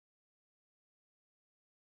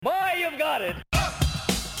you've got it.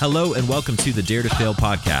 Hello and welcome to the Dare to Fail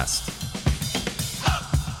podcast.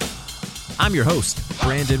 I'm your host,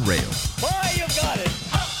 Brandon Rail. Boy, you've got it.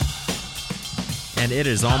 And it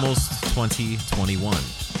is almost 2021.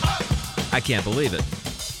 I can't believe it.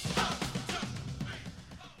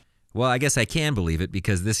 Well, I guess I can believe it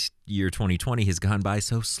because this year 2020 has gone by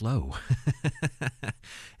so slow.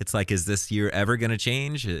 It's like, is this year ever going to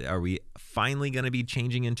change? Are we finally going to be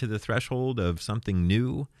changing into the threshold of something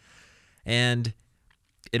new? And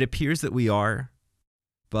it appears that we are,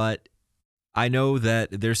 but I know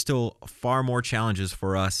that there's still far more challenges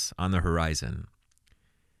for us on the horizon.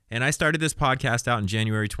 And I started this podcast out in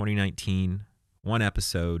January 2019, one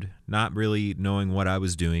episode, not really knowing what I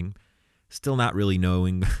was doing. Still not really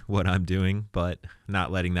knowing what I'm doing, but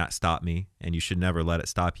not letting that stop me. And you should never let it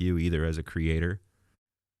stop you either as a creator.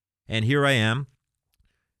 And here I am,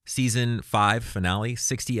 season 5 finale,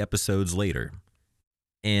 60 episodes later.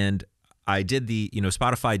 And I did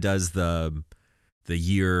Spotify does the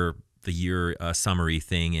year summary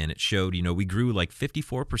thing, and it showed, we grew like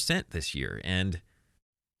 54% this year. And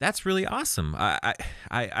that's really awesome. I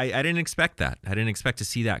didn't expect that. I didn't expect to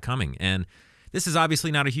see that coming. And this is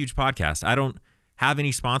obviously not a huge podcast. I don't have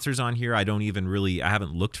any sponsors on here. I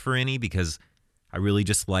haven't looked for any because I really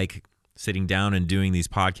just like sitting down and doing these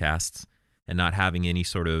podcasts and not having any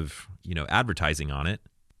sort of, advertising on it.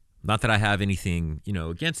 Not that I have anything,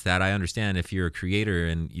 against that. I understand if you're a creator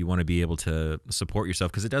and you want to be able to support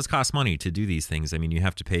yourself, because it does cost money to do these things. I mean, you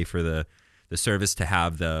have to pay for the service to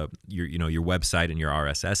have your website and your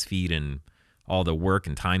RSS feed and all the work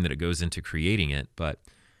and time that it goes into creating it. But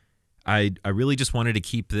I really just wanted to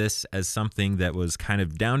keep this as something that was kind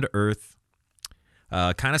of down to earth,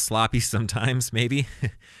 kind of sloppy sometimes maybe,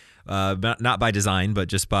 not by design, but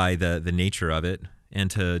just by the nature of it,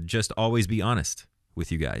 and to just always be honest with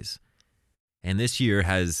you guys. And this year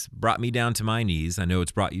has brought me down to my knees. I know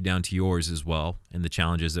it's brought you down to yours as well, and the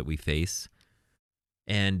challenges that we face.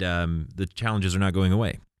 And the challenges are not going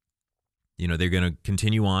away. They're going to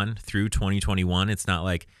continue on through 2021. It's not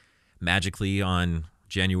like magically on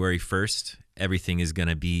January 1st, everything is going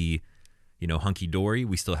to be, hunky-dory.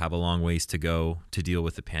 We still have a long ways to go to deal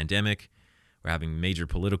with the pandemic. We're having major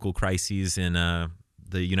political crises in the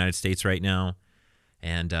United States right now.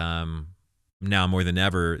 And now more than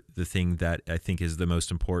ever, the thing that I think is the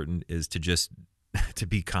most important is to just to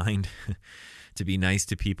be kind, to be nice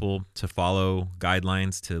to people, to follow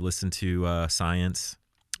guidelines, to listen to science,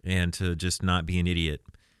 and to just not be an idiot.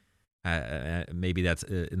 Maybe that's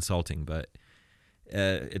insulting, but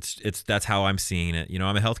that's how I'm seeing it.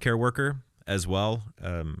 I'm a healthcare worker as well,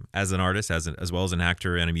 as an artist, as well as an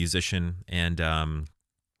actor and a musician, and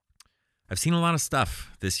I've seen a lot of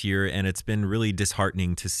stuff this year, and it's been really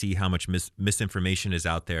disheartening to see how much misinformation is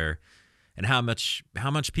out there, and how much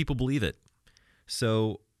people believe it.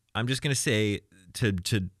 So I'm just gonna say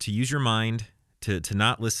to use your mind, to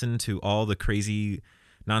not listen to all the crazy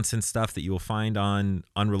nonsense stuff that you will find on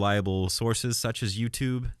unreliable sources such as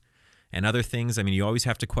YouTube and other things. I mean, you always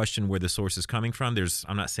have to question where the source is coming from.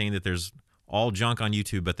 I'm not saying that there's all junk on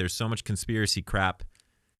YouTube, but there's so much conspiracy crap.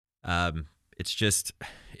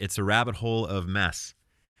 It's a rabbit hole of mess.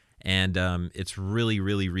 And it's really,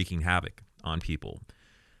 really wreaking havoc on people.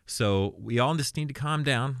 So we all just need to calm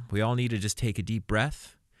down. We all need to just take a deep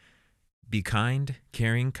breath, be kind,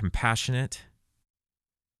 caring, compassionate,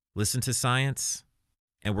 listen to science,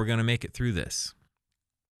 and we're going to make it through this.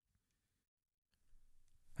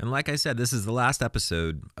 And like I said, this is the last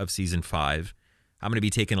episode of season 5. I'm going to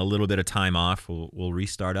be taking a little bit of time off. We'll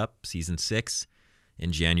restart up season 6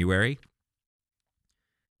 in January.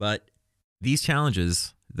 But these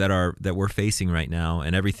challenges that we're facing right now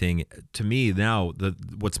and everything, to me now,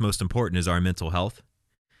 what's most important is our mental health.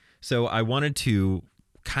 So I wanted to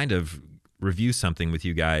kind of review something with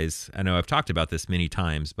you guys. I know I've talked about this many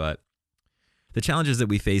times, but the challenges that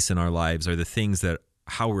we face in our lives are the things that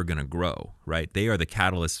how we're going to grow, right? They are the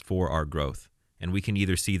catalyst for our growth. And we can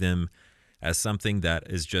either see them as something that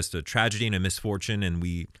is just a tragedy and a misfortune, and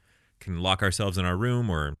we can lock ourselves in our room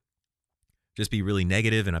or just be really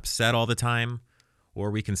negative and upset all the time. Or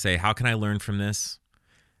we can say, how can I learn from this?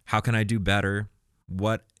 How can I do better?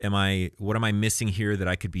 What am I missing here that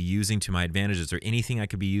I could be using to my advantage? Is there anything I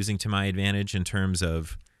could be using to my advantage in terms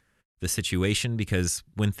of the situation? Because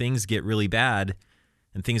when things get really bad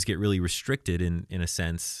and things get really restricted in a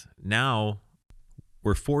sense, now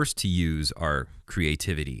we're forced to use our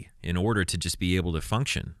creativity in order to just be able to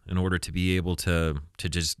function, in order to be able to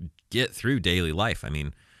just get through daily life. I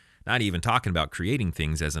mean, not even talking about creating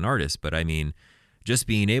things as an artist, but I mean, just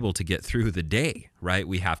being able to get through the day, right?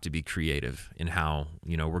 We have to be creative in how,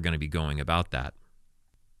 we're going to be going about that.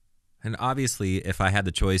 And obviously, if I had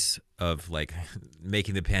the choice of like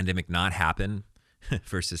making the pandemic not happen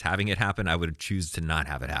versus having it happen, I would choose to not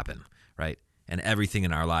have it happen, right? And everything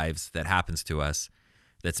in our lives that happens to us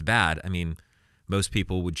that's bad, I mean, most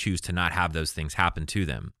people would choose to not have those things happen to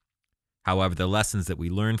them. However, the lessons that we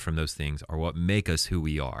learn from those things are what make us who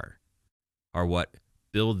we are what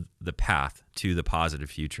build the path to the positive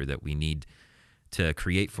future that we need to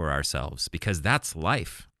create for ourselves, because that's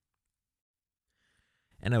life.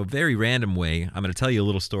 In a very random way, I'm going to tell you a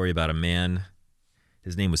little story about a man.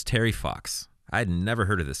 His name was Terry Fox. I had never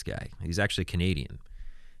heard of this guy. He's actually Canadian.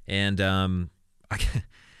 And I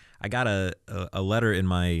got a letter in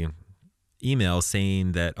my email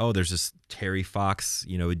saying that, oh, there's this Terry Fox,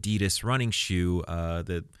 Adidas running shoe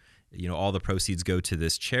that, all the proceeds go to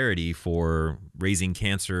this charity for raising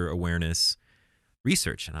cancer awareness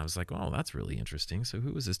research. And I was like, oh, that's really interesting. So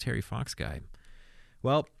who was this Terry Fox guy?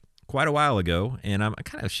 Well, quite a while ago, and I'm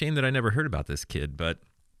kind of ashamed that I never heard about this kid, but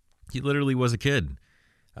he literally was a kid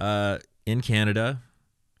in Canada,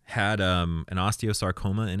 had an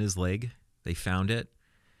osteosarcoma in his leg. They found it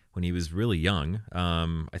when he was really young.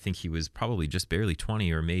 I think he was probably just barely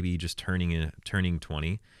 20 or maybe just turning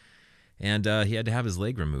 20. And he had to have his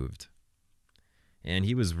leg removed. And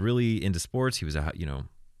he was really into sports. He was a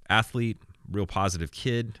athlete, real positive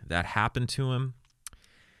kid. That happened to him.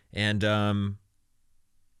 And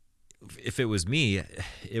if it was me,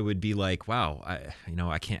 it would be like, wow, I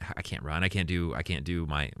can't run. I can't do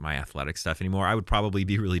my athletic stuff anymore. I would probably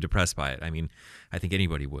be really depressed by it. I mean, I think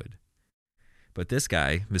anybody would. But this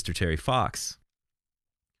guy, Mr. Terry Fox,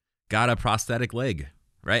 got a prosthetic leg,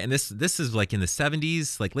 right? And this is like in the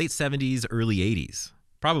 70s, like late 70s, early 80s.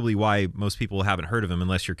 Probably why most people haven't heard of him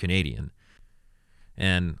unless you're Canadian.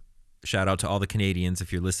 And shout out to all the Canadians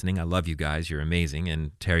if you're listening. I love you guys. You're amazing.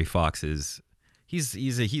 And Terry Fox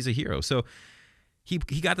he's a hero. So he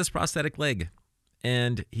got this prosthetic leg,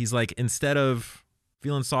 and he's like, instead of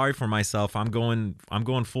feeling sorry for myself, I'm going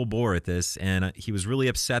full bore at this. And he was really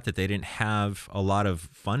upset that they didn't have a lot of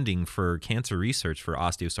funding for cancer research for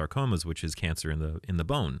osteosarcomas, which is cancer in the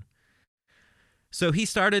bone. So he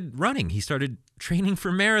started running. He started training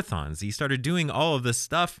for marathons. He started doing all of this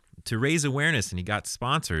stuff to raise awareness, and he got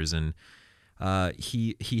sponsors. And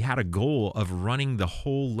he had a goal of running the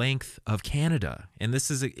whole length of Canada. And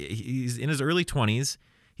he's in his early 20s.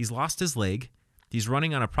 He's lost his leg. He's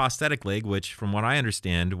running on a prosthetic leg, which from what I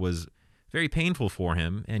understand was very painful for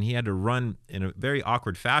him. And he had to run in a very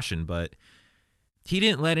awkward fashion, but he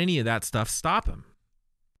didn't let any of that stuff stop him.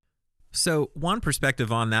 So one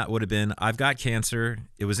perspective on that would have been, I've got cancer.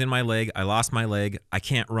 It was in my leg. I lost my leg. I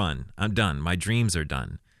can't run. I'm done. My dreams are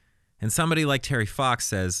done. And somebody like Terry Fox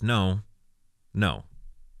says, no,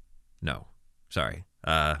 sorry.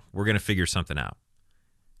 We're going to figure something out.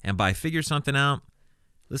 And by figure something out,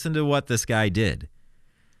 listen to what this guy did.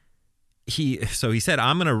 He said,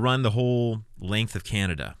 I'm going to run the whole length of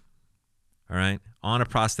Canada, all right, on a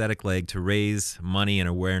prosthetic leg to raise money and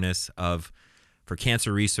awareness for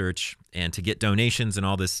cancer research and to get donations and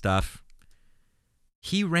all this stuff.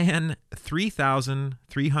 He ran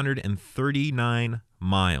 3,339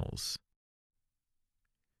 miles.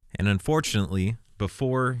 And unfortunately,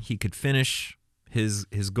 before he could finish his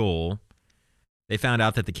goal, they found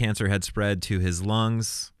out that the cancer had spread to his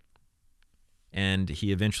lungs, and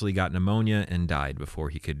he eventually got pneumonia and died before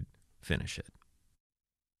he could finish it.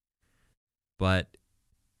 But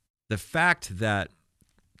the fact that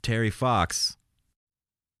Terry Fox,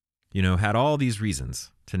 had all these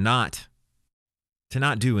reasons to not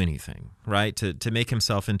do anything, right? To make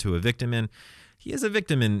himself into a victim. And he is a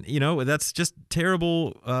victim, and, that's just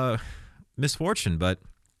terrible misfortune. But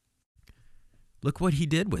look what he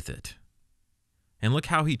did with it. And look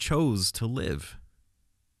how he chose to live.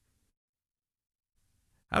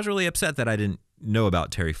 I was really upset that I didn't know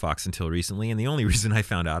about Terry Fox until recently. And the only reason I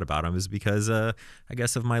found out about him is because, I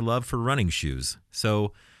guess, of my love for running shoes.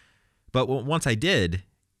 But once I did,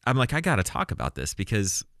 I'm like, I got to talk about this,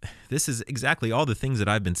 because this is exactly all the things that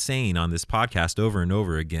I've been saying on this podcast over and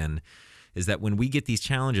over again, is that when we get these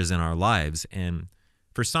challenges in our lives, and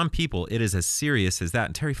for some people, it is as serious as that.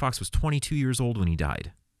 And Terry Fox was 22 years old when he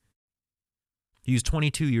died. He was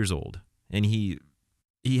 22 years old, and he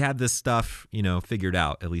had this stuff, figured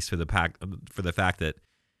out, at least for the fact that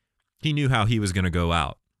he knew how he was going to go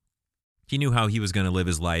out. He knew how he was going to live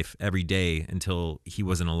his life every day until he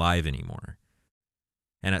wasn't alive anymore.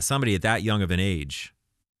 And at somebody at that young of an age,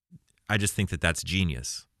 I just think that that's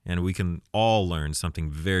genius. And we can all learn something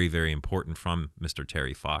very, very important from Mr.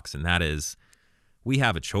 Terry Fox, and that is, we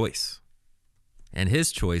have a choice. And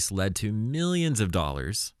his choice led to millions of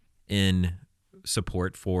dollars in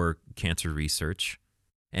support for cancer research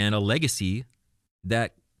and a legacy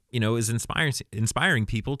that, is inspiring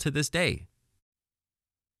people to this day.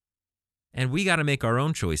 And we got to make our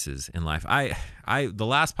own choices in life. The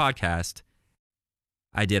last podcast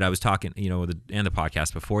I was talking, and the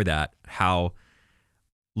podcast before that, how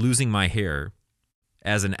losing my hair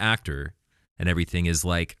as an actor and everything is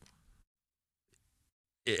like,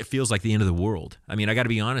 it feels like the end of the world. I mean, I got to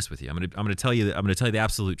be honest with you. I'm going to tell you the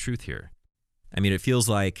absolute truth here. I mean, it feels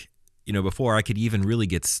like, before I could even really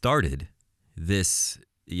get started, this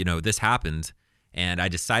happened, and I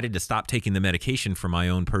decided to stop taking the medication for my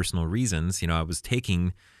own personal reasons. I was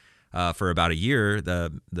taking for about a year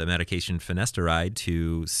the medication finasteride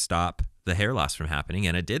to stop the hair loss from happening,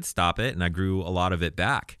 and it did stop it, and I grew a lot of it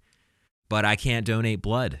back. But I can't donate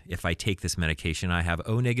blood if I take this medication. I have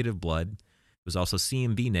O negative blood. It was also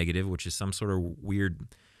CMV negative, which is some sort of weird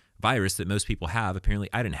virus that most people have. Apparently,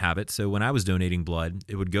 I didn't have it. So when I was donating blood,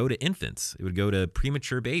 it would go to infants. It would go to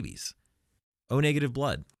premature babies. O negative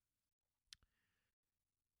blood.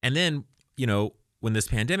 And then, when this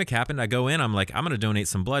pandemic happened, I go in, I'm like, I'm going to donate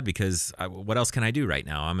some blood because what else can I do right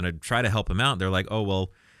now? I'm going to try to help them out. They're like, oh,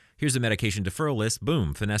 well, here's a medication deferral list.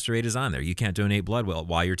 Boom, finasteride is on there. You can't donate blood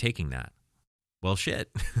while you're taking that. Well,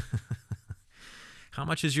 shit. How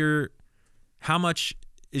much is your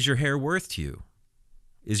hair worth to you?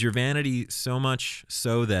 Is your vanity so much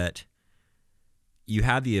so that you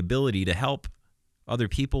have the ability to help other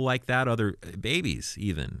people like that, other babies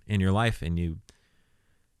even in your life, and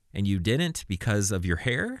you didn't because of your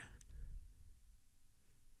hair?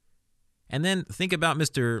 And then think about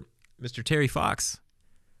Mr. Terry Fox.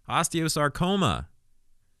 Osteosarcoma.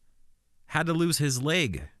 Had to lose his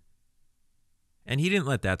leg. And he didn't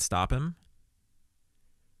let that stop him.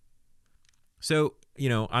 So,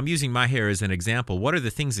 I'm using my hair as an example. What are the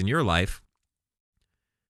things in your life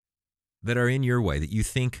that are in your way that you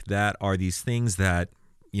think that are these things that,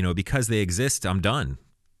 because they exist, I'm done?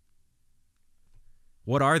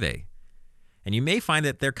 What are they? And you may find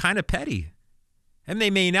that they're kind of petty. And they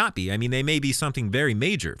may not be. I mean, they may be something very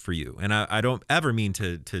major for you. And I don't ever mean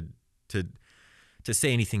to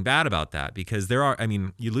say anything bad about that, because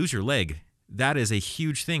you lose your leg. That is a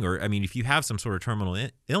huge thing. Or, if you have some sort of terminal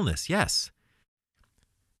illness, yes.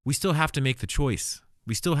 We still have to make the choice.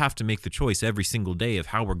 We still have to make the choice every single day of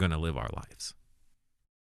how we're going to live our lives.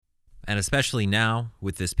 And especially now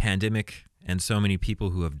with this pandemic and so many people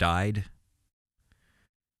who have died,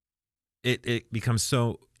 it becomes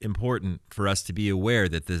so important for us to be aware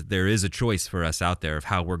that there is a choice for us out there of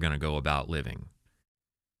how we're going to go about living.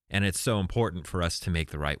 And it's so important for us to make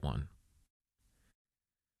the right one.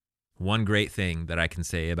 One great thing that I can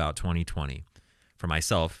say about 2020 for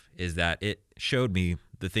myself is that it showed me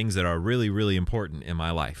the things that are really, really important in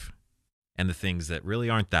my life and the things that really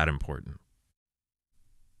aren't that important.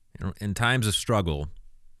 In times of struggle,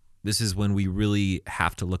 this is when we really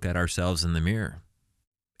have to look at ourselves in the mirror.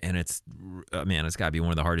 And it's got to be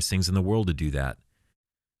one of the hardest things in the world to do that.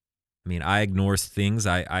 I ignore things.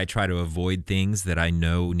 I try to avoid things that I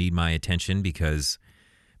know need my attention because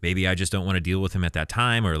maybe I just don't want to deal with them at that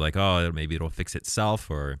time, or like, oh, maybe it'll fix itself,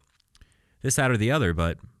 or this, that, or the other.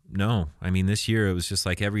 But no, this year it was just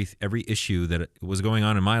like every issue that was going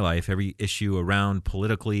on in my life, every issue around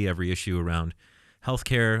politically, every issue around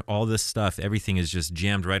healthcare, all this stuff, everything is just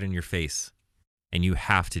jammed right in your face, and you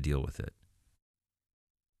have to deal with it.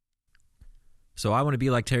 So I want to be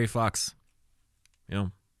like Terry Fox.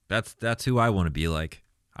 That's who I want to be like.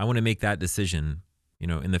 I want to make that decision,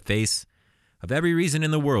 in the face of every reason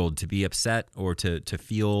in the world to be upset or to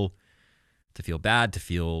feel bad, to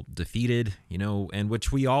feel defeated, and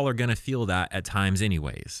which we all are going to feel that at times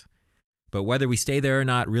anyways. But whether we stay there or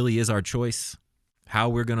not really is our choice. How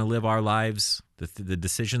we're going to live our lives, the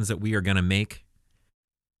decisions that we are going to make,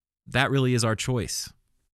 that really is our choice.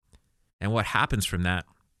 And what happens from that,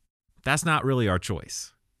 that's not really our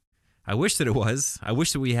choice. I wish that it was. I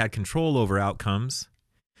wish that we had control over outcomes.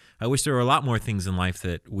 I wish there were a lot more things in life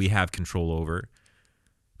that we have control over,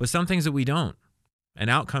 but some things that we don't. And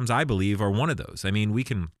outcomes, I believe, are one of those. We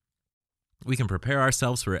can prepare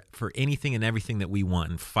ourselves for anything and everything that we want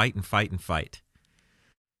and fight and fight and fight.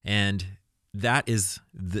 And that is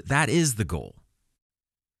the goal.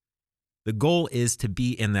 The goal is to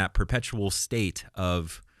be in that perpetual state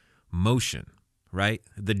of motion, right?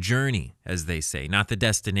 The journey, as they say, not the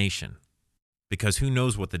destination, because who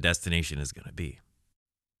knows what the destination is going to be.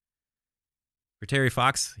 For Terry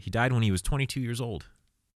Fox, he died when he was 22 years old.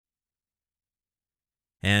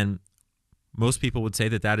 And most people would say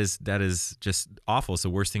that is just awful. It's the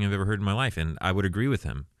worst thing I've ever heard in my life. And I would agree with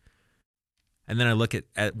him. And then I look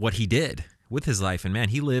at what he did with his life, and man,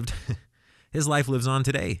 he lived, his life lives on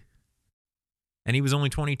today. And he was only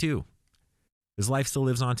 22. His life still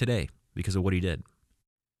lives on today because of what he did,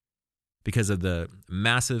 because of the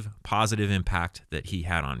massive positive impact that he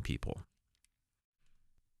had on people.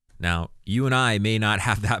 Now, you and I may not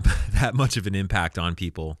have that much of an impact on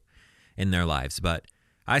people in their lives, but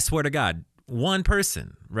I swear to God, one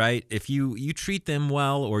person, right? If you treat them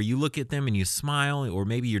well, or you look at them and you smile, or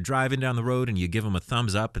maybe you're driving down the road and you give them a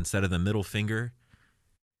thumbs up instead of the middle finger,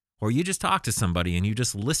 or you just talk to somebody and you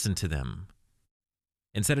just listen to them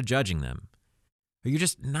instead of judging them, or you're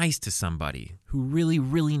just nice to somebody who really,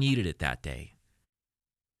 really needed it that day.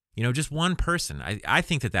 Just one person. I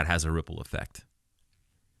think that has a ripple effect.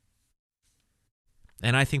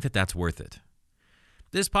 And I think that that's worth it.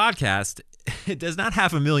 This podcast, it does not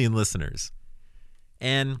have 1 million listeners.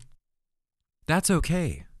 And that's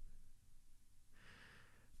okay.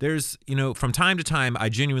 There's, from time to time, I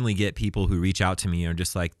genuinely get people who reach out to me and are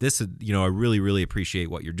just like, this, I really, really appreciate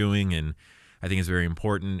what you're doing. And I think it's very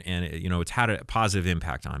important. And, it's had a positive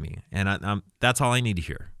impact on me. And that's all I need to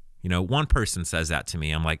hear. One person says that to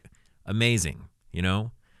me. I'm like, amazing,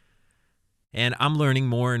 And I'm learning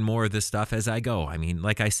more and more of this stuff as I go. I mean,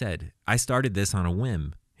 like I said, I started this on a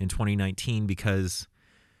whim in 2019 because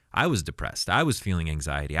I was depressed. I was feeling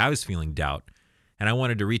anxiety. I was feeling doubt. And I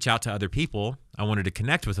wanted to reach out to other people. I wanted to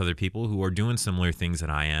connect with other people who are doing similar things that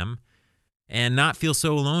I am and not feel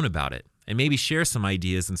so alone about it. And maybe share some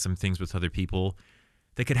ideas and some things with other people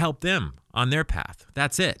that could help them on their path.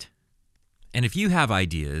 That's it. And if you have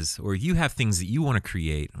ideas, or you have things that you want to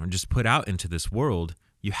create or just put out into this world,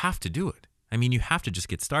 you have to do it. I mean, you have to just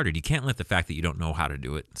get started. You can't let the fact that you don't know how to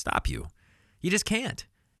do it stop you. You just can't.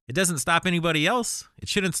 It doesn't stop anybody else. It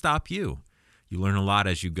shouldn't stop you. You learn a lot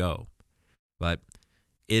as you go. But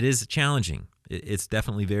it is challenging. It's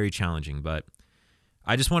definitely very challenging. But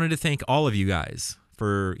I just wanted to thank all of you guys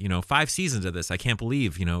for, 5 seasons of this. I can't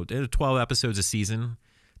believe, 12 episodes a season,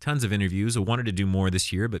 tons of interviews. I wanted to do more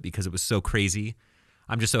this year, but because it was so crazy,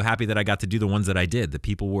 I'm just so happy that I got to do the ones that I did. The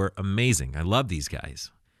people were amazing. I love these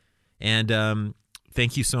guys. And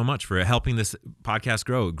thank you so much for helping this podcast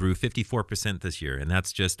grow. It grew 54% this year, and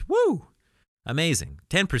that's just, amazing.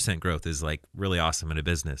 10% growth is like really awesome in a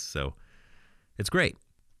business, so it's great.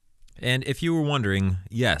 And if you were wondering,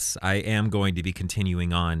 yes, I am going to be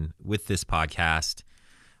continuing on with this podcast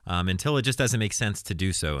until it just doesn't make sense to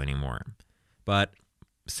do so anymore. But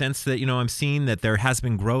since that, I'm seeing that there has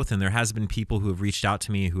been growth and there has been people who have reached out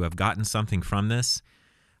to me who have gotten something from this,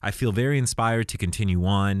 I feel very inspired to continue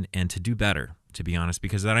on and to do better, to be honest,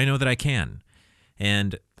 because I know that I can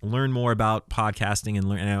and learn more about podcasting and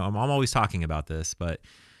learn. And I'm always talking about this, but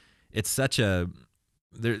it's such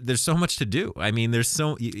there's so much to do. I mean,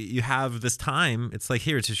 you have this time. It's like,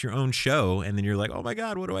 here, it's just your own show. And then you're like, oh my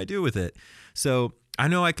God, what do I do with it? So I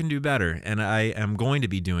know I can do better, and I am going to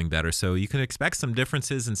be doing better. So you can expect some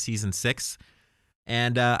differences in season 6,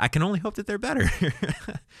 and I can only hope that they're better.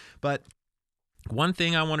 But one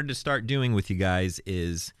thing I wanted to start doing with you guys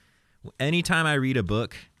is anytime I read a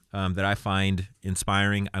book that I find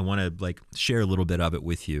inspiring, I want to share a little bit of it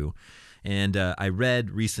with you. And I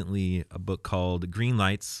read recently a book called Green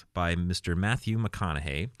Lights by Mr. Matthew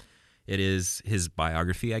McConaughey. It is his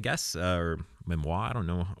biography, I guess, or memoir. I don't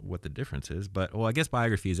know what the difference is, but I guess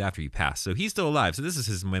biography is after you pass. So he's still alive. So this is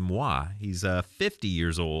his memoir. He's 50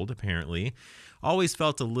 years old, apparently. Always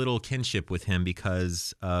felt a little kinship with him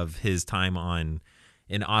because of his time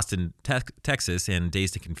in Austin, Texas, and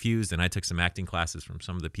Dazed and Confused. And I took some acting classes from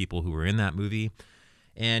some of the people who were in that movie.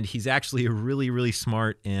 And he's actually a really, really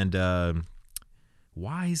smart and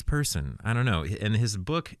wise person. I don't know. And his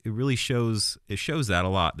book, it shows that a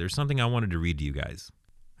lot. There's something I wanted to read to you guys.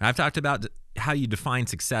 I've talked about how you define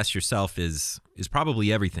success yourself is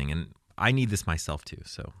probably everything. And I need this myself too.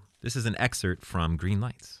 So this is an excerpt from Green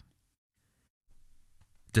Lights.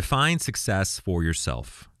 Define success for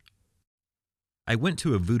yourself. I went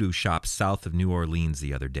to a voodoo shop south of New Orleans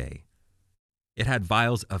the other day. It had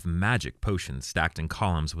vials of magic potions stacked in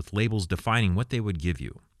columns with labels defining what they would give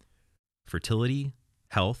you. Fertility,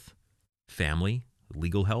 health, family,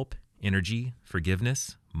 legal help, energy,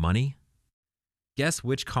 forgiveness, money. Guess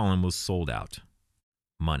which column was sold out?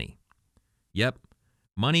 Money. Yep,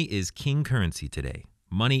 money is king currency today.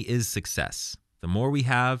 Money is success. The more we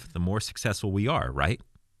have, the more successful we are, right?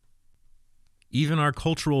 Even our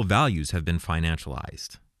cultural values have been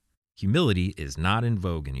financialized. Humility is not in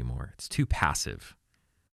vogue anymore. It's too passive.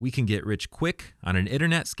 We can get rich quick on an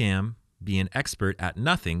internet scam, be an expert at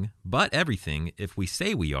nothing but everything if we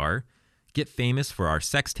say we are, get famous for our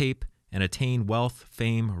sex tape, and attain wealth,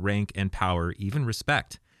 fame, rank, and power, even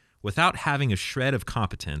respect, without having a shred of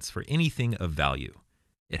competence for anything of value.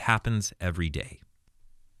 It happens every day.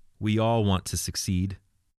 We all want to succeed.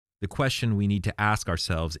 The question we need to ask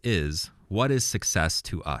ourselves is, what is success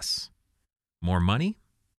to us? More money?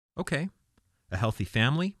 Okay. A healthy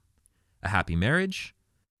family? A happy marriage?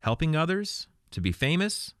 Helping others? To be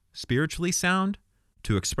famous? Spiritually sound?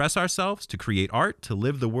 To express ourselves? To create art? To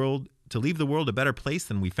leave the world a better place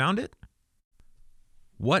than we found it?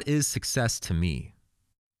 What is success to me?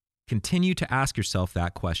 Continue to ask yourself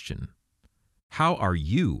that question. How are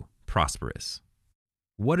you prosperous?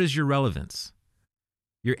 What is your relevance?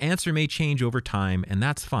 Your answer may change over time, and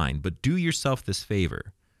that's fine, but do yourself this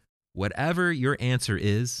favor. Whatever your answer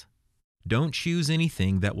is, don't choose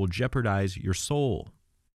anything that will jeopardize your soul.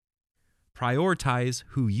 Prioritize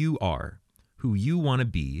who you are, who you want to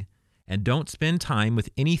be, and don't spend time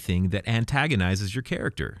with anything that antagonizes your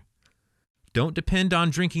character. Don't depend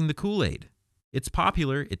on drinking the Kool-Aid. It's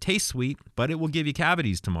popular, it tastes sweet, but it will give you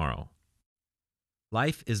cavities tomorrow.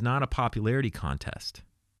 Life is not a popularity contest.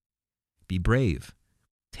 Be brave.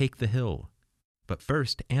 Take the hill. But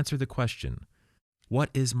first, answer the question, what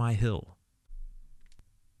is my hill?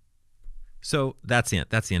 So that's it.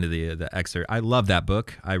 That's the end of the excerpt. I love that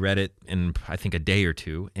book. I read it in, I think, a day or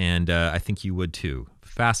two, and I think you would too.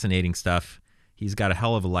 Fascinating stuff. He's got a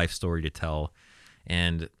hell of a life story to tell.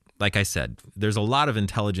 And like I said, there's a lot of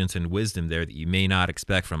intelligence and wisdom there that you may not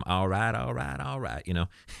expect from all right, you know.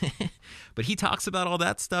 But he talks about all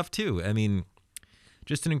that stuff too. I mean,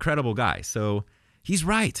 just an incredible guy. So he's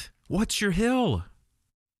right. What's your hill?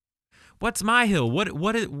 What's my hill? What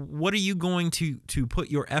are you going to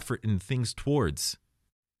put your effort and things towards?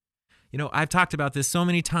 You know, I've talked about this so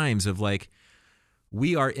many times of like,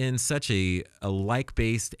 we are in such a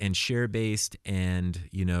like-based and share-based and,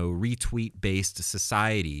 you know, retweet-based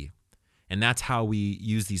society. And that's how we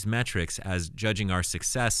use these metrics as judging our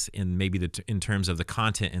success in maybe in terms of the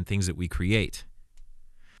content and things that we create.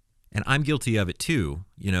 And I'm guilty of it too,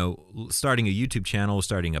 you know, starting a YouTube channel,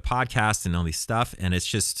 starting a podcast and all these stuff. And it's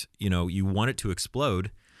just, you know, you want it to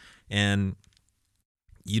explode and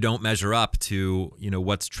you don't measure up to, you know,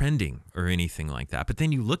 what's trending or anything like that. But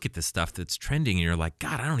then you look at the stuff that's trending and you're like,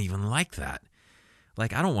 God, I don't even like that.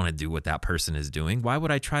 Like, I don't want to do what that person is doing. Why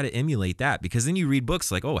would I try to emulate that? Because then you read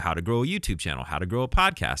books like, oh, how to grow a YouTube channel, how to grow a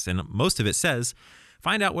podcast. And most of it says,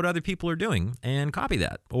 find out what other people are doing and copy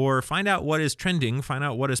that. Or find out what is trending, find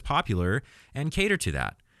out what is popular and cater to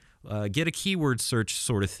that. Get a keyword search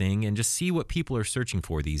sort of thing and just see what people are searching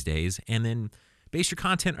for these days. And then base your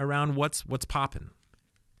content around what's popping.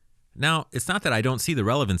 Now, it's not that I don't see the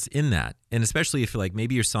relevance in that. And especially if like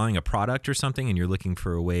maybe you're selling a product or something and you're looking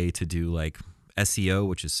for a way to do like SEO,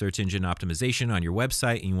 which is search engine optimization on your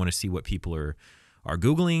website, and you want to see what people are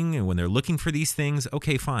Googling and when they're looking for these things,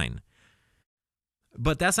 okay, fine.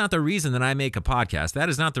 But that's not the reason that I make a podcast. That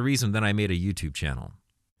is not the reason that I made a YouTube channel.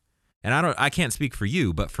 And I can't speak for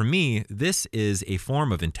you, but for me, this is a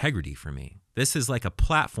form of integrity for me. This is like a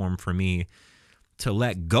platform for me to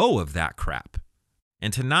let go of that crap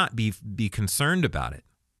and to not be concerned about it.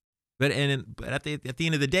 But at the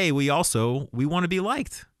end of the day, we want to be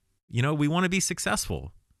liked. You know, we want to be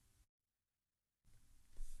successful.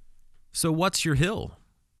 So what's your hill?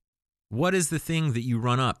 What is the thing that you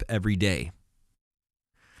run up every day?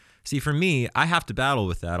 See, for me, I have to battle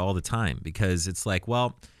with that all the time because it's like,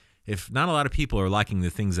 well, if not a lot of people are liking the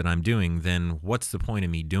things that I'm doing, then what's the point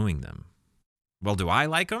of me doing them? Well, do I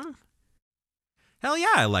like them? Hell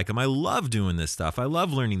yeah, I like them. I love doing this stuff. I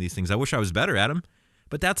love learning these things. I wish I was better at them,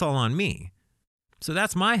 but that's all on me. So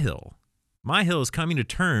that's my hill. My hill is coming to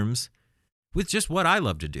terms with just what I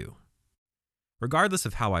love to do. Regardless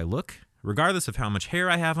of how I look, regardless of how much hair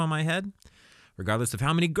I have on my head, regardless of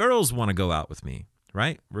how many girls want to go out with me,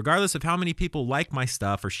 right? Regardless of how many people like my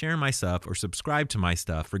stuff or share my stuff or subscribe to my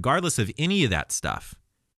stuff, regardless of any of that stuff,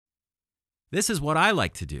 this is what I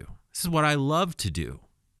like to do. This is what I love to do.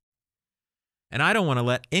 And I don't want to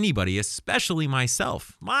let anybody, especially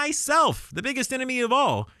myself, the biggest enemy of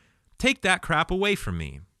all, take that crap away from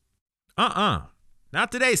me.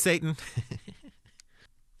 Not today, Satan.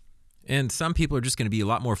 And some people are just going to be a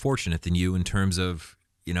lot more fortunate than you in terms of,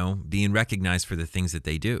 you know, being recognized for the things that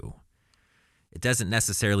they do. It doesn't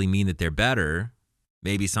necessarily mean that they're better.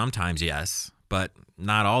 Maybe sometimes, yes, but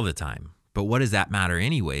not all the time. But what does that matter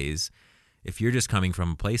anyways if you're just coming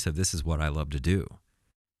from a place of this is what I love to do?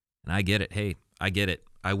 And I get it. Hey, I get it.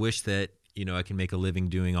 I wish that, you know, I can make a living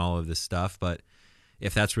doing all of this stuff, but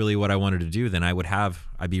if that's really what I wanted to do, then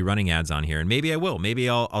I'd be running ads on here. And maybe I will. Maybe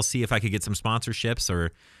I'll see if I could get some sponsorships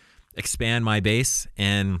or expand my base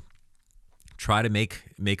and try to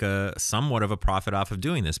make a somewhat of a profit off of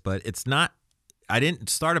doing this. But I didn't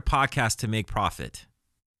start a podcast to make profit.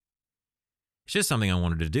 It's just something I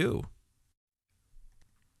wanted to do.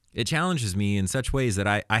 It challenges me in such ways that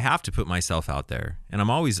I have to put myself out there, and I'm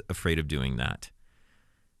always afraid of doing that.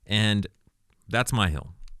 And that's my hill.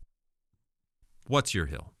 What's your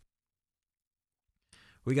hill?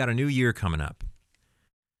 We got a new year coming up,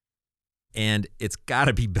 and it's got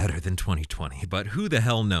to be better than 2020, but who the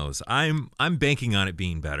hell knows? I'm banking on it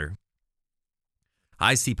being better.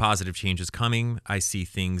 I see positive changes coming. I see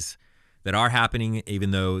things that are happening,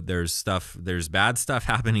 even though there's bad stuff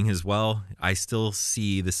happening as well. I still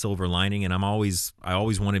see the silver lining, and I always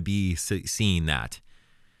want to be seeing that.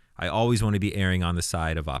 I always want to be erring on the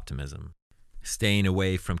side of optimism, staying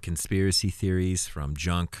away from conspiracy theories, from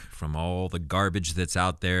junk, from all the garbage that's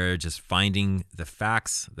out there. Just finding the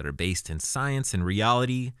facts that are based in science and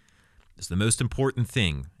reality is the most important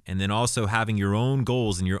thing. And then also having your own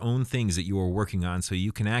goals and your own things that you are working on so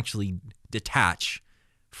you can actually detach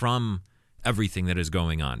from everything that is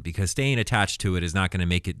going on, because staying attached to it is not going to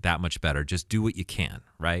make it that much better. Just do what you can,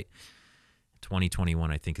 right?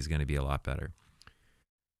 2021, I think, is going to be a lot better.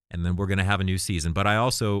 And then we're going to have a new season. But I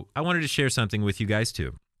wanted to share something with you guys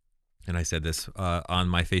too. And I said this on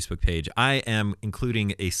my Facebook page. I am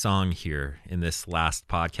including a song here in this last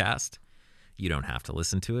podcast. You don't have to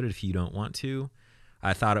listen to it if you don't want to.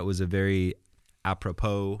 I thought it was a very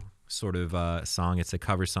apropos sort of song. It's a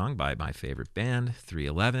cover song by my favorite band,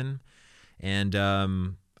 311. And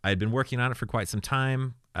I had been working on it for quite some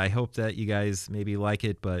time. I hope that you guys maybe like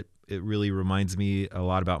it, but it really reminds me a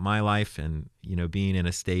lot about my life and, being in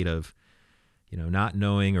a state of, not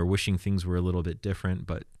knowing or wishing things were a little bit different,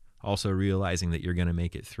 but also realizing that you're going to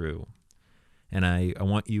make it through. And I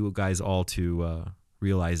want you guys all to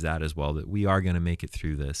realize that as well, that we are going to make it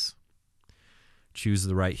through this. Choose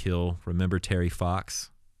the right hill. Remember Terry Fox.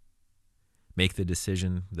 Make the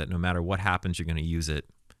decision that no matter what happens, you're going to use it.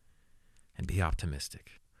 And be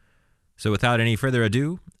optimistic. So without any further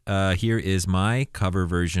ado, here is my cover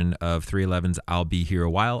version of 311's I'll Be Here a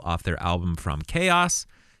While off their album From Chaos.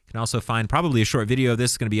 You can also find probably a short video of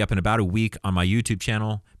this. It's going to be up in about a week on my YouTube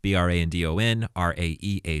channel, BRANDON,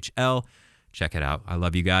 Check it out. I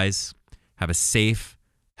love you guys. Have a safe,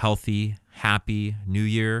 healthy, happy new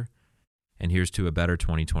year. And here's to a better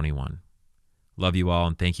 2021. Love you all,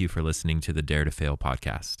 and thank you for listening to the Dare to Fail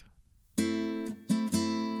podcast.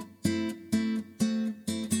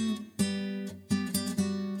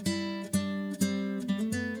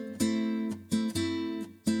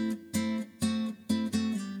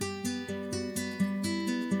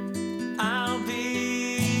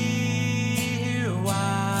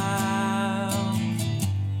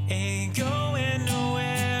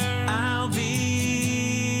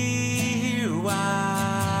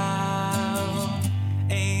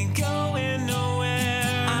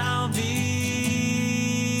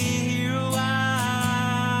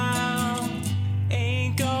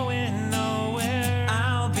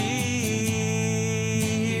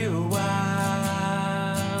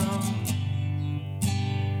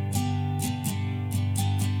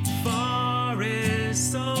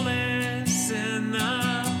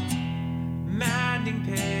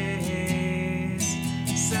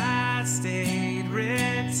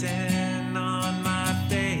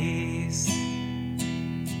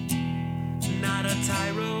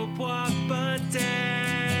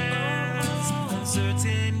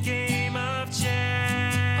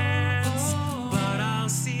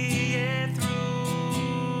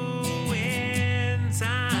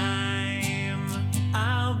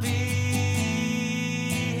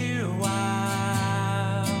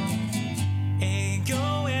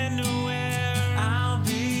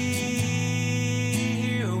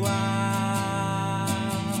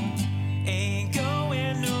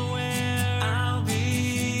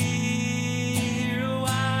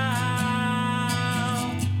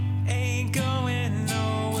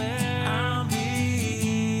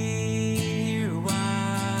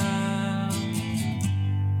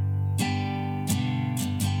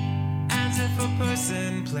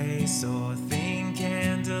 Place or thing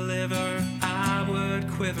can deliver, I would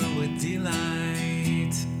quiver with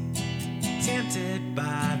delight, tempted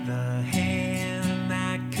by the hand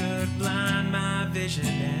that could blind my vision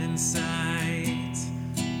and sight.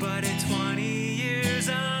 But in 20 years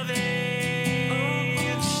of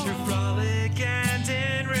age, your frolic and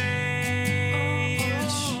enrage,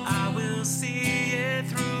 I will see it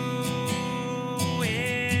through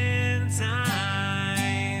in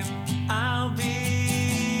time. I'll be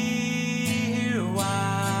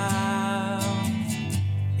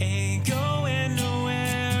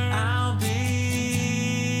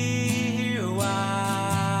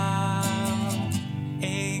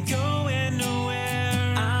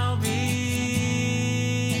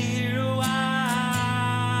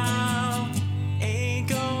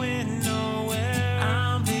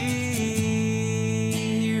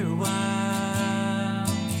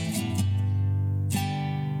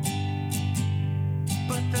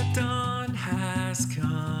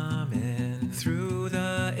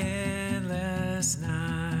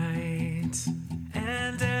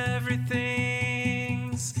everything